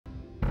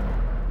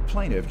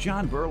Plaintiff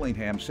John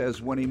Burlingham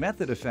says when he met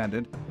the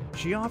defendant,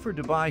 she offered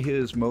to buy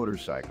his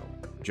motorcycle.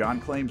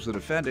 John claims the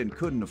defendant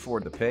couldn't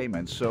afford the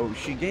payment, so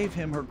she gave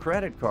him her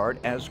credit card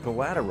as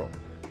collateral.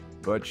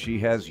 But she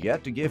has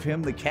yet to give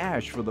him the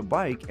cash for the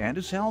bike and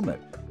his helmet,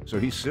 so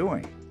he's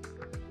suing.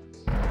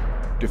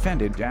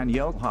 Defendant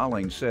Danielle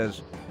Holling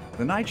says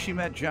the night she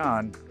met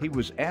John, he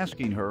was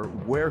asking her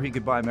where he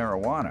could buy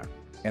marijuana,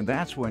 and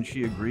that's when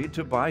she agreed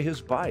to buy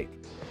his bike.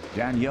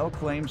 Danielle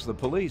claims the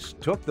police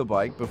took the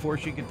bike before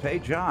she could pay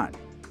John,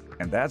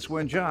 and that's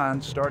when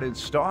John started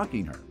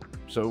stalking her,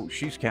 so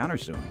she's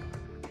countersuing.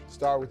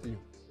 Start with you.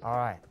 All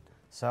right.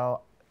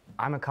 So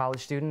I'm a college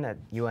student at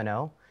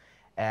UNO,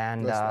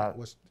 and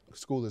what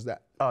school is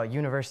that? Oh,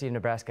 University of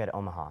Nebraska at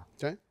Omaha.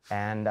 Okay.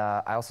 And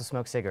I also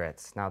smoke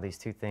cigarettes. Now these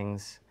two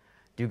things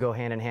do go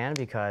hand in hand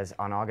because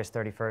on August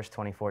 31st,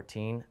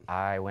 2014,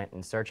 I went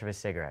in search of a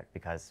cigarette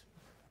because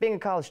being a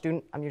college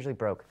student, I'm usually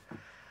broke.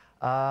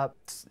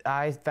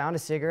 I found a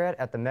cigarette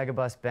at the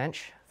megabus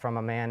bench from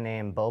a man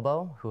named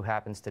Bobo, who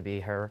happens to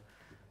be her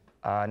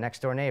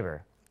next door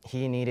neighbor.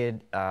 He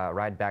needed a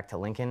ride back to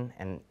Lincoln,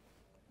 and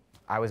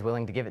I was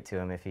willing to give it to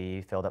him if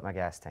he filled up my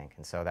gas tank.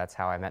 And so that's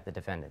how I met the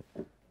defendant.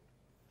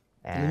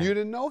 And you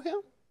didn't know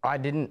him? I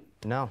didn't,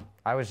 no.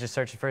 I was just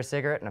searching for a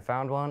cigarette, and I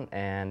found one,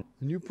 and...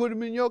 And you put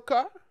him in your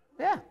car?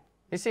 Yeah.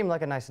 He seemed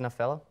like a nice enough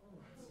fellow.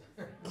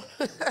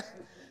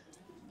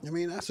 I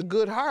mean, that's a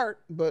good heart,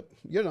 but,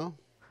 you know.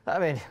 I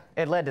mean,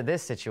 it led to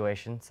this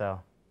situation, so...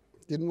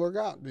 Didn't work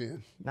out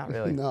then. Not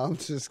really. No, I'm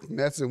just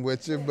messing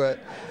with you, but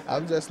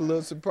I'm just a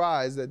little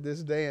surprised at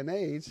this day and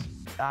age.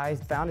 I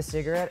found a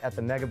cigarette at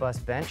the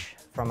megabus bench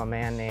from a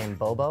man named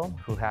Bobo,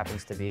 who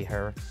happens to be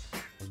her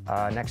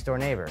next door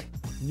neighbor.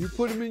 And you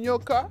put him in your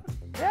car?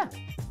 Yeah.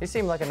 He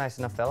seemed like a nice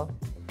enough fellow.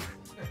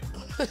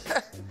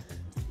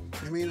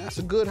 I mean, that's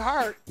a good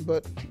heart,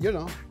 but, you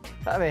know.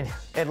 I mean,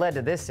 it led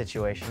to this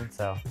situation,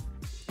 so...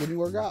 Didn't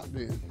work out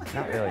then.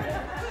 Not really.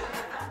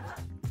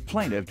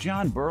 Plaintiff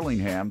John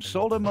Burlingham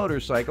sold a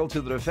motorcycle to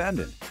the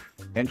defendant,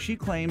 and she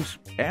claims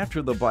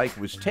after the bike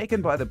was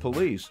taken by the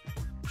police,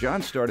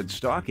 John started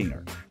stalking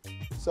her.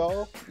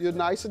 So, you're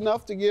nice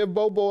enough to give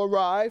Bobo a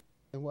ride,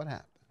 and what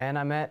happened? And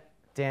I met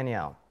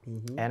Danielle,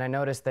 and I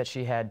noticed that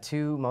she had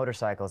two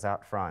motorcycles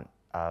out front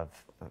of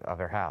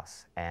her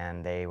house,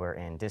 and they were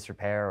in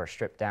disrepair or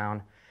stripped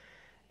down.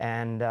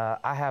 And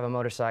I have a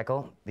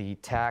motorcycle, the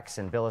tax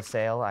and bill of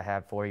sale I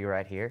have for you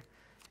right here,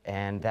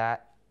 and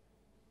that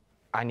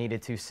I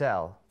needed to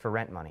sell for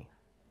rent money.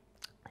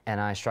 And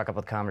I struck up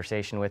a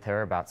conversation with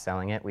her about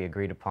selling it. We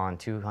agreed upon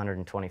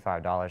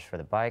 $225 for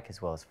the bike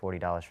as well as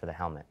 $40 for the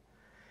helmet.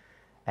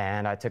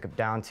 And I took it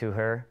down to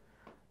her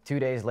 2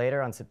 days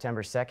later on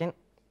September 2nd.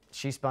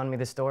 She spun me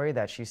the story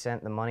that she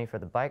sent the money for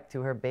the bike to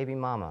her baby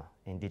mama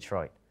in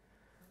Detroit.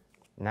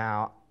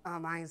 Now... I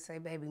didn't say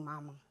baby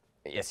mama.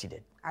 Yes, you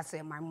did. I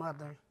said my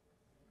mother.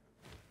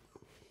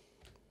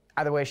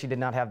 Either way, she did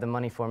not have the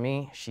money for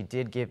me. She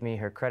did give me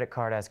her credit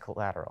card as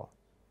collateral,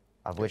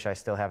 of which I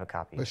still have a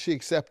copy. But she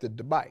accepted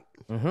the bike?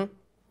 Mm-hmm.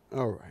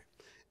 All right.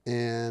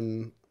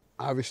 And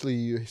obviously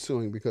you're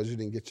suing because you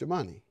didn't get your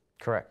money?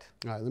 Correct.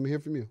 All right, let me hear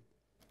from you.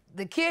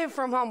 The kid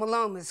from Home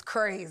Alone is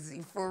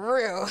crazy, for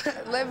real.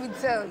 Let me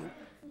tell you.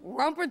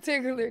 One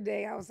particular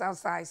day, I was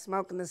outside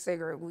smoking a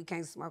cigarette. We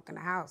can't smoke in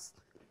the house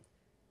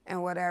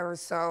and whatever,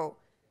 so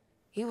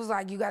he was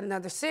like, you got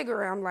another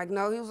cigarette? I'm like,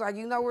 no. He was like,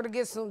 you know where to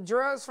get some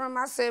drugs from?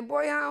 I said,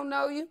 boy, I don't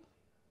know you.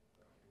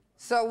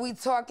 So we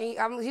talking,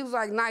 he was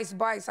like, nice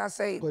bites. I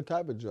say. What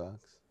type of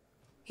drugs?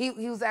 He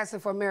was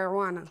asking for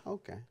marijuana.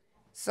 Okay.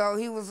 So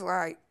he was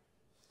like,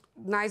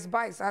 nice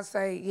bites. I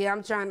say, yeah,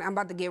 I'm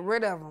about to get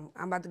rid of them.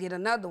 I'm about to get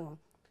another one.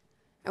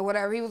 And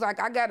whatever, he was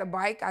like, I got a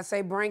bike. I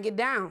say, bring it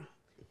down.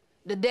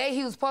 The day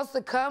he was supposed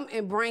to come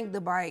and bring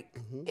the bike,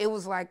 it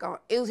was like,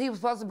 he was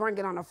supposed to bring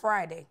it on a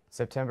Friday.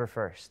 September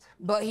 1st.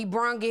 But he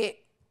brung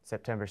it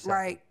September 2nd.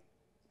 like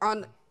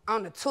on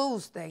a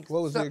Tuesday.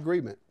 What was the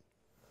agreement?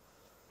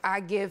 I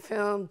give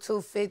him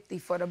 $250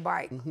 for the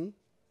bike.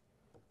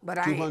 But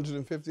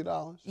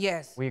 $250?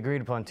 Yes. We agreed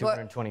upon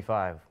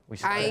 $225.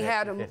 I ain't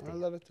had him.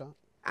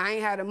 I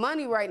ain't had the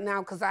money right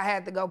now because I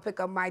had to go pick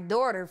up my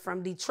daughter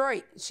from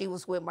Detroit. She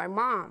was with my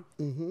mom.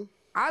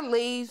 I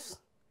leave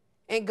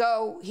and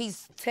go.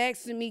 He's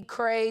texting me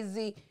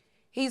crazy.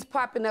 He's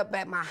popping up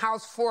at my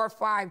house 4 or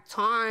 5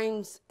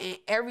 times and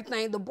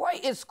everything. The boy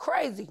is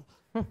crazy.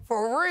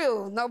 For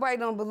real. Nobody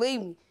don't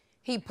believe me.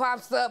 He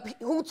pops up.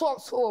 Who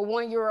talks to a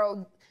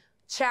 1-year-old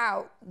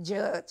child,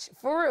 Judge?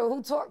 For real,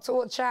 who talked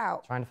to a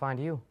child? Trying to find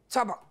you.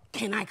 Talk about,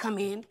 can I come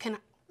in? Can I?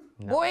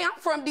 No. Boy, I'm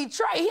from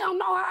Detroit. He don't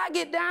know how I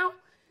get down.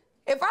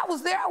 If I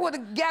was there, I would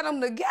have got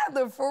them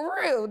together, for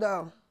real,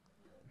 though.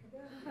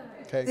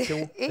 Okay,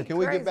 can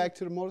we get back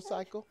to the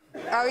motorcycle?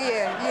 Oh,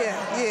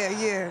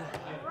 yeah.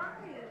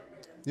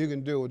 You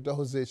can deal with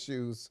those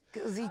issues.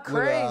 Because he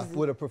crazy.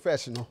 With a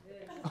professional.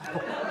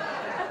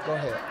 Go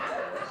ahead.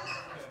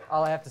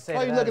 All I have to say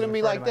Why are you looking at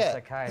me like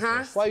that?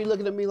 Huh? Why are you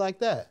looking at me like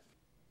that?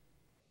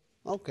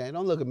 Okay,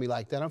 don't look at me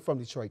like that. I'm from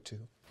Detroit, too.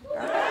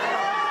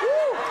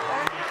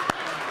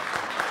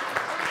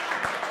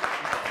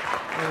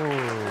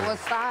 What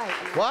side?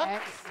 What? May I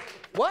ask?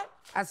 What?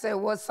 I said,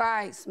 what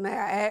sides, may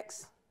I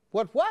ask?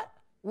 What?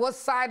 What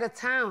side of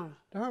town?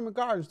 The Herman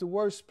Gardens, the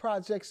worst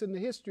projects in the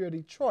history of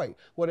Detroit,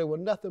 where there were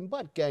nothing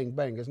but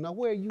gangbangers. Now,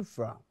 where are you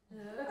from?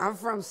 I'm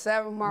from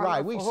 7 Mile.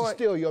 Right, we used to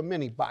steal your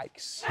mini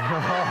bikes.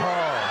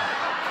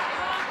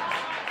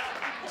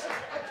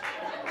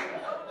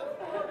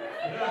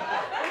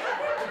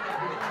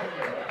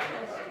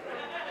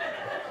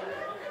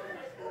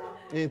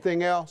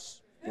 Anything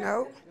else?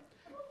 No.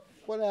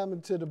 What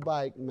happened to the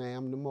bike,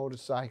 ma'am, the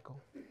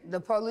motorcycle? The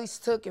police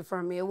took it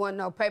from me. It wasn't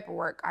no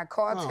paperwork. I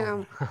called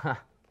him.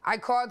 I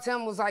called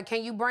him, was like,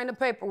 can you bring the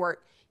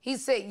paperwork? He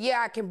said,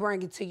 yeah, I can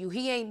bring it to you.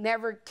 He ain't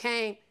never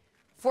came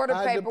for the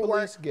How paperwork. did the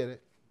police get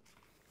it?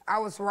 I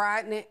was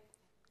riding it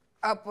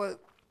up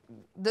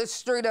the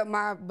street of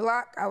my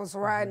block. I was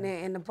riding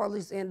it, and the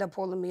police ended up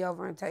pulling me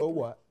over and taking For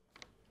what?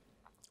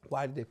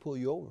 Why did they pull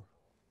you over?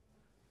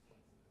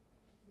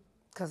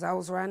 Because I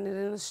was riding it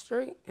in the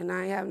street, and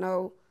I ain't have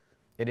no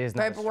It is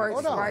not a paperwork.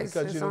 Hold on, license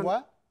because you know on-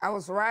 what? I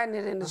was riding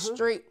it in the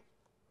street.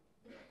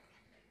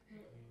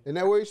 Isn't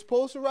that where you're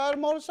supposed to ride a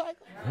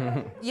motorcycle?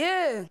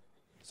 Yeah.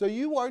 So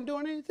you weren't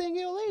doing anything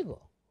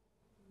illegal?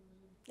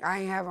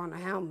 I ain't have on a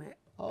helmet.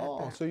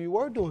 Oh, so you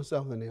were doing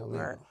something illegal.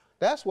 Right.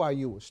 That's why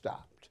you were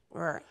stopped.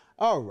 Right.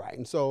 All right,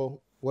 and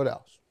so what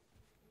else?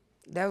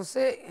 That was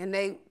it, and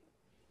they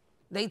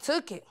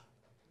took it.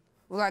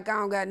 Like, I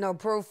don't got no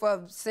proof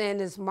of saying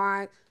it's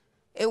mine.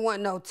 It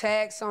wasn't no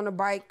tax on the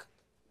bike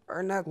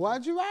or nothing.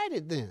 Why'd you ride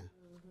it then?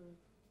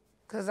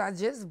 Because I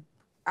just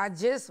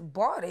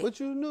bought it. But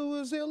you knew it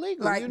was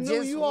illegal. Like, you knew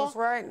just you was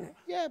all... riding it.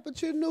 Yeah, but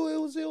you knew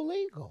it was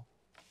illegal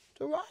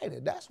to ride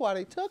it. That's why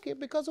they took it,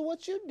 because of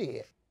what you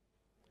did.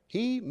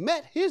 He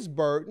met his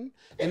burden,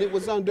 and it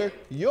was under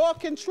your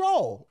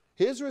control.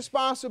 His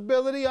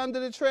responsibility under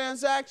the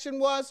transaction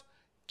was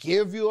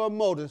give you a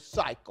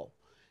motorcycle.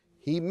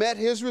 He met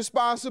his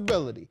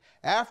responsibility.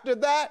 After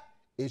that,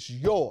 it's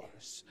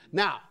yours.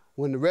 Now,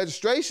 when the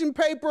registration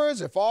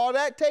papers, if all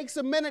that takes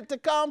a minute to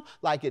come,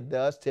 like it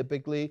does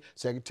typically,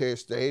 Secretary of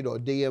State or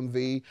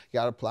DMV, you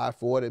got to apply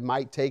for it. It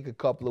might take a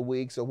couple of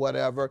weeks or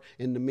whatever.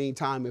 In the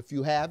meantime, if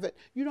you have it,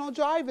 you don't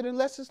drive it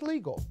unless it's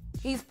legal.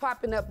 He's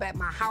popping up at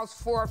my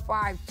house 4 or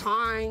 5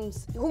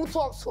 times. Who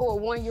talks to a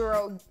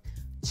 1-year-old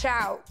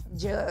child,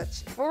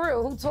 Judge? For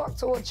real, who talks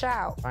to a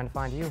child? Trying to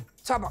find you.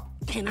 Talk about,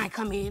 can I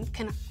come in?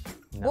 Can I?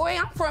 No. Boy,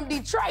 I'm from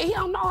Detroit. He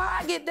don't know how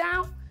I get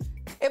down.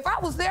 If I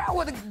was there, I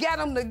would have got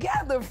them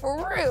together,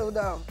 for real,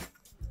 though.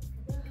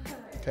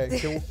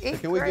 Okay,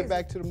 can we get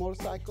back to the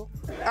motorcycle?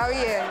 Oh,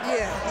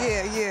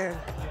 yeah.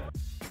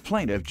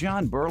 Plaintiff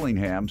John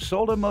Burlingham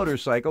sold a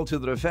motorcycle to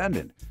the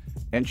defendant,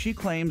 and she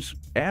claims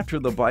after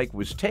the bike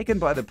was taken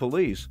by the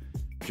police,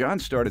 John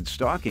started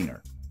stalking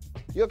her.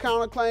 Your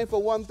counterclaim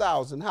for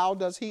 $1,000. How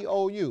does he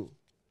owe you?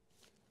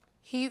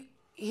 He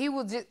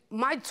was just,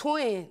 my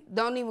twin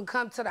don't even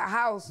come to the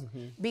house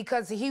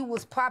because he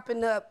was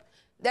popping up.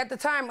 At the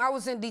time, I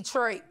was in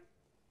Detroit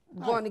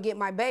going to get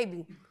my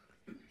baby.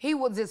 He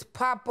would just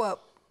pop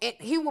up, and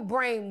he would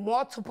bring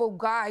multiple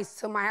guys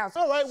to my house.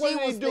 All right, what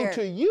did he do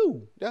to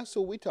you? That's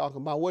what we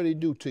talking about. What did he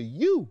do to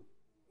you?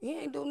 He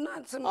ain't do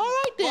nothing to me. All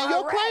right, then.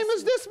 Your claim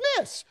is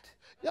dismissed.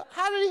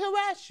 How did he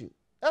harass you?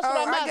 That's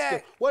what I'm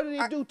asking. What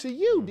did he do to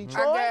you,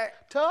 Detroit?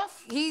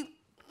 Tough? He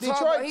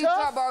Detroit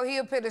talk about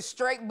he'll put a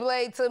straight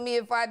blade to me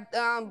if I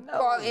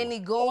call any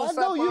goons.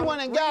 I know you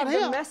went and got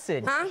him.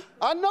 Message. Huh?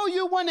 I know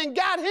you went and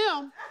got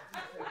him.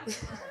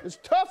 As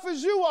tough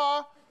as you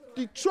are,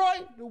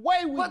 Detroit, the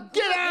way we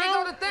get out. Here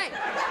go the thing.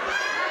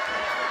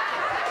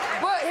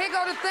 But here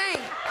go the thing.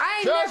 I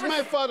ain't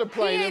Judgment for the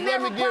plaintiff.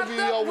 Let me give you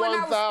your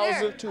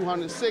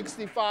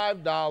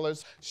 $1,265.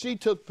 $1,265. She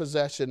took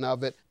possession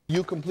of it.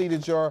 You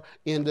completed your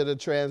end of the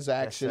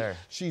transaction. Yes, sir.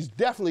 She's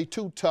definitely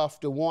too tough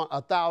to want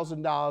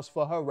 $1,000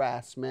 for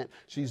harassment.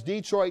 She's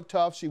Detroit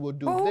tough. She will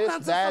do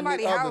this, that, and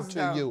the other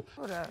to you.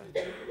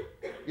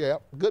 Yeah,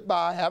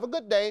 goodbye. Have a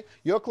good day.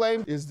 Your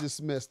claim is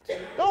dismissed.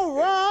 Don't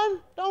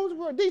run. Don't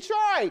run.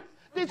 Detroit,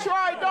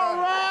 don't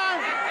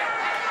run.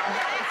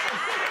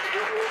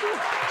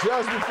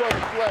 Judgment for the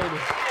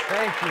plaintiff.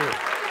 Thank you.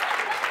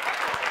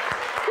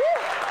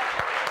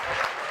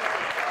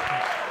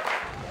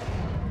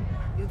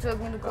 You took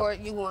me to court.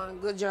 You won.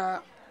 Good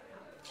job.